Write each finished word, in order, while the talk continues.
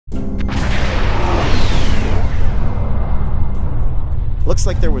Looks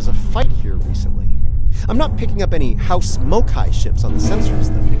like there was a fight here recently. I'm not picking up any House Mokai ships on the sensors,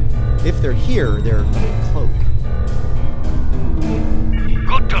 though. If they're here, they're cloak.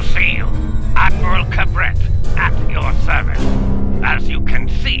 Good to see you. Admiral Cabret, at your service. As you can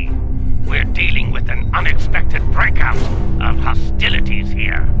see, we're dealing with an unexpected breakout of hostilities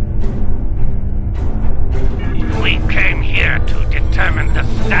here. We came here to determine the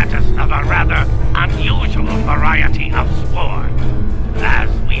status of a rather unusual variety of spore. As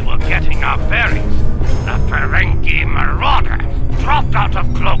we were getting our bearings, the Ferengi marauder dropped out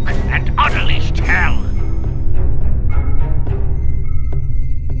of cloak and unleashed hell.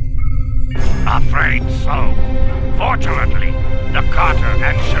 Afraid so. Fortunately, the Carter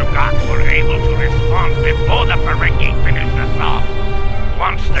and Shergat were able to respond before the Ferengi finished us off.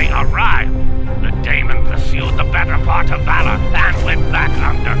 Once they arrived, the Daemon pursued the better part of Valor and went back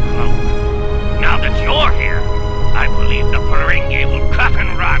under cloak. Now that you're here, I believe the Ferengi will cut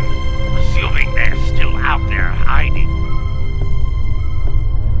and run, assuming they're still out there hiding.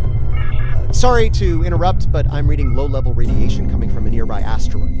 Sorry to interrupt, but I'm reading low-level radiation coming from a nearby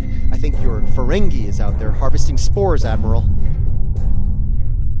asteroid. I think your Ferengi is out there harvesting spores, Admiral.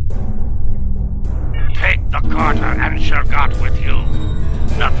 Take the Carter and Shergat with you.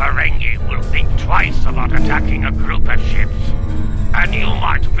 The Ferengi will think twice about attacking a group of ships. And you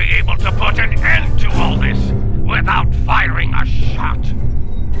might be able to put an end to all this without firing a shot.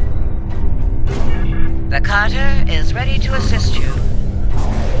 The Carter is ready to assist you.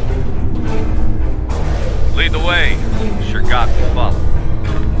 Lead the way. Shergat will follow.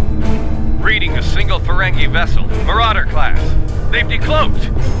 Reading a single Ferengi vessel, Marauder class. They've decloaked.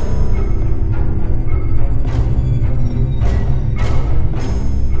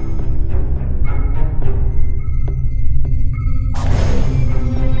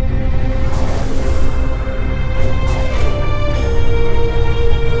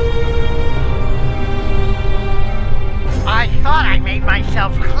 I thought I made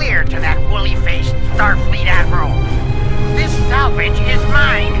myself clear to that woolly-faced Starfleet Admiral. This salvage is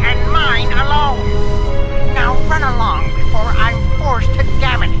mine and mine alone. Now run along before I'm forced to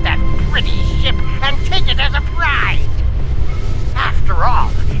damage that pretty ship and take it as a prize. After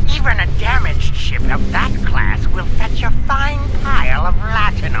all, even a damaged ship of that class will fetch a fine pile of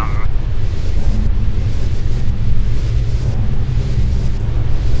latinum.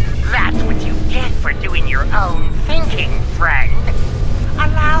 That's what you get for doing your own thinking, friend.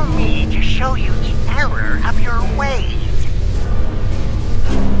 Allow me to show you the error of your ways.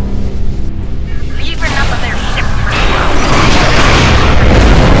 Leave enough of their ship for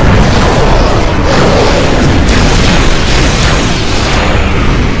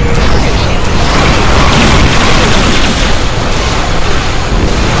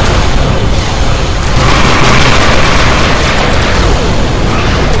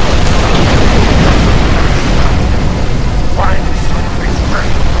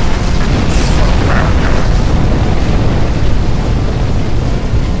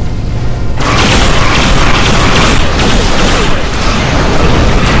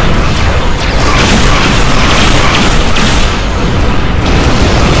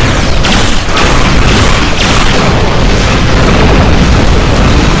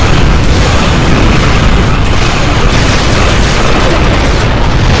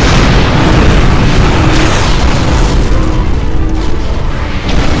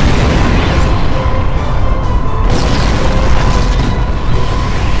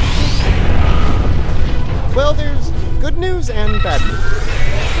and bad news.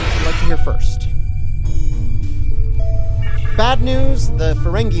 I'd like to hear first. Bad news, the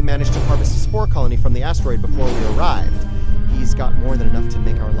Ferengi managed to harvest a spore colony from the asteroid before we arrived. He's got more than enough to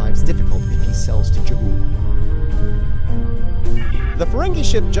make our lives difficult if he sells to Ja'ul. The Ferengi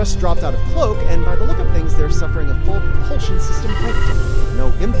ship just dropped out of cloak, and by the look of things, they're suffering a full propulsion system breakdown.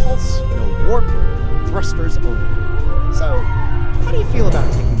 No impulse, no warp, thrusters only. So, how do you feel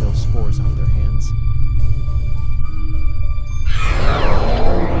about taking those spores off their hands?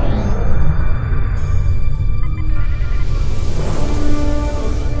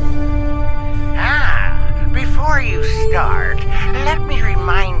 Before you start, let me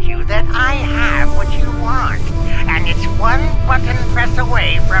remind you that I have what you want, and it's one button press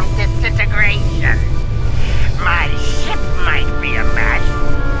away from disintegration. My ship might be a mess,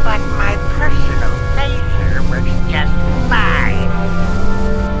 but my personal phaser works just fine.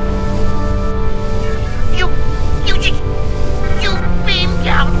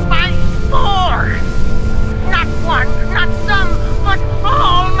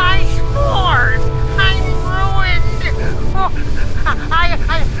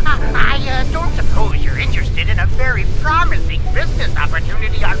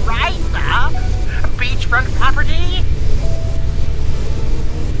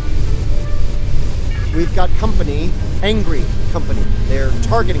 we've got company, angry company. They're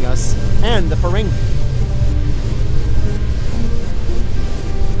targeting us and the Ferengi.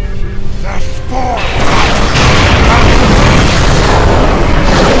 The spore!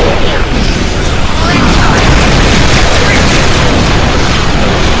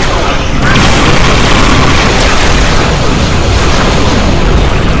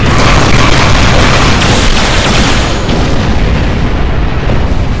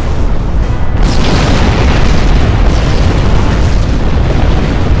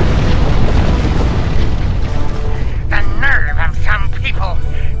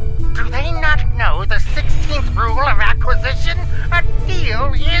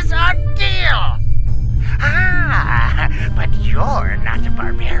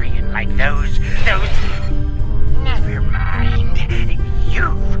 Never mind.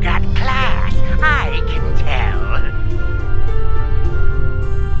 You've got class, I can tell.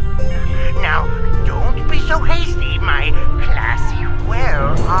 Now, don't be so hasty, my classy,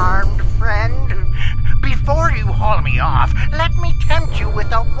 well-armed friend. Before you haul me off, let me tempt you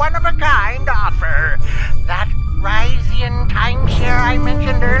with a one-of-a-kind offer. That Ryzian timeshare I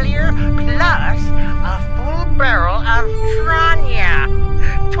mentioned earlier, plus a full barrel of Tranya.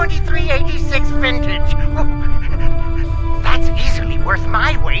 2386 vintage. That's easily worth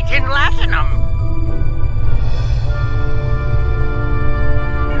my weight in latinum.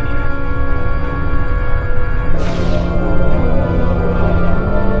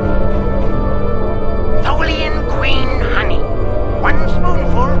 Tholian Queen honey. One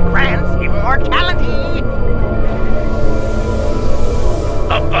spoonful grants immortality.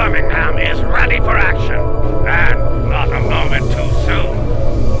 The Birmingham is ready for action, and not a moment too soon.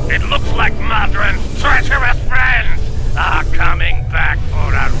 It looks like Madron's treacherous friends are coming back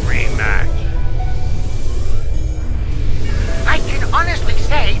for a rematch. I can honestly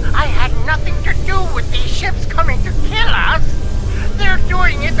say I had nothing to do with these ships coming to kill us. They're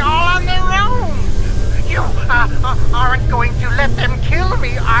doing it all on their own. You aren't going to let them kill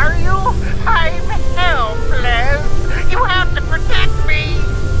me, are you? I'm helpless. You have to protect me.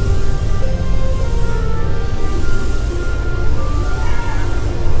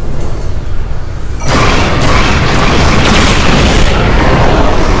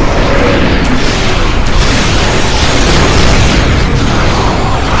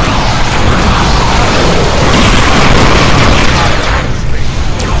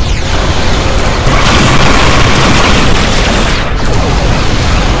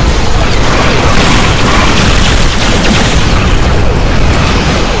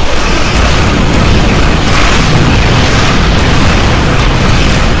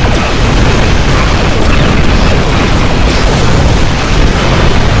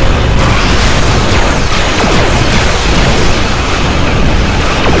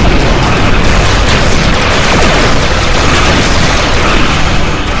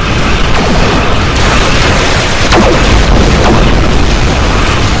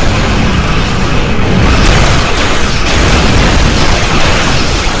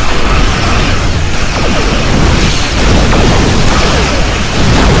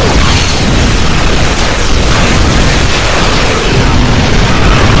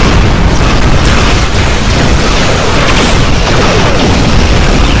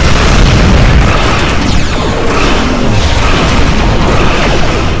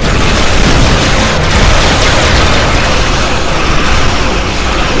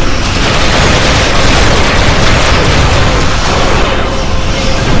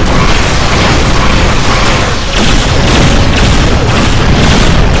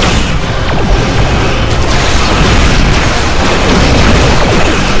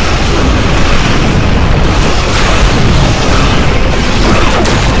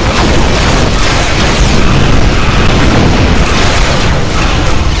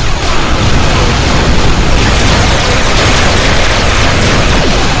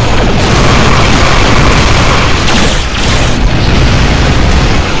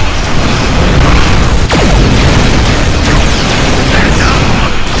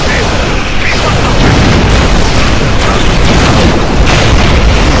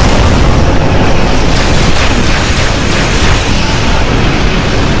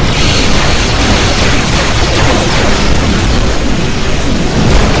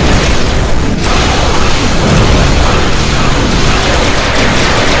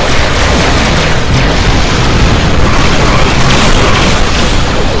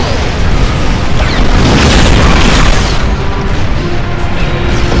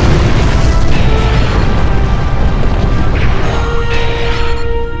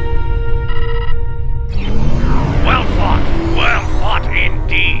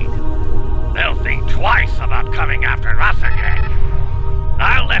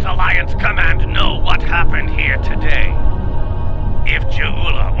 here today. If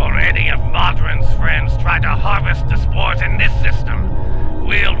Jeula or any of Modron's friends try to harvest the spores in this system,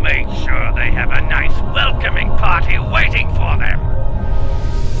 we'll make sure they have a nice welcoming party waiting for them.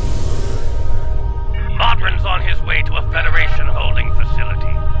 Modron's on his way to a Federation holding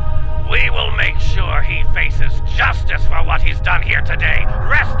facility. We will make sure he faces justice for what he's done here today.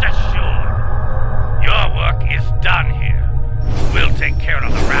 Rest assured.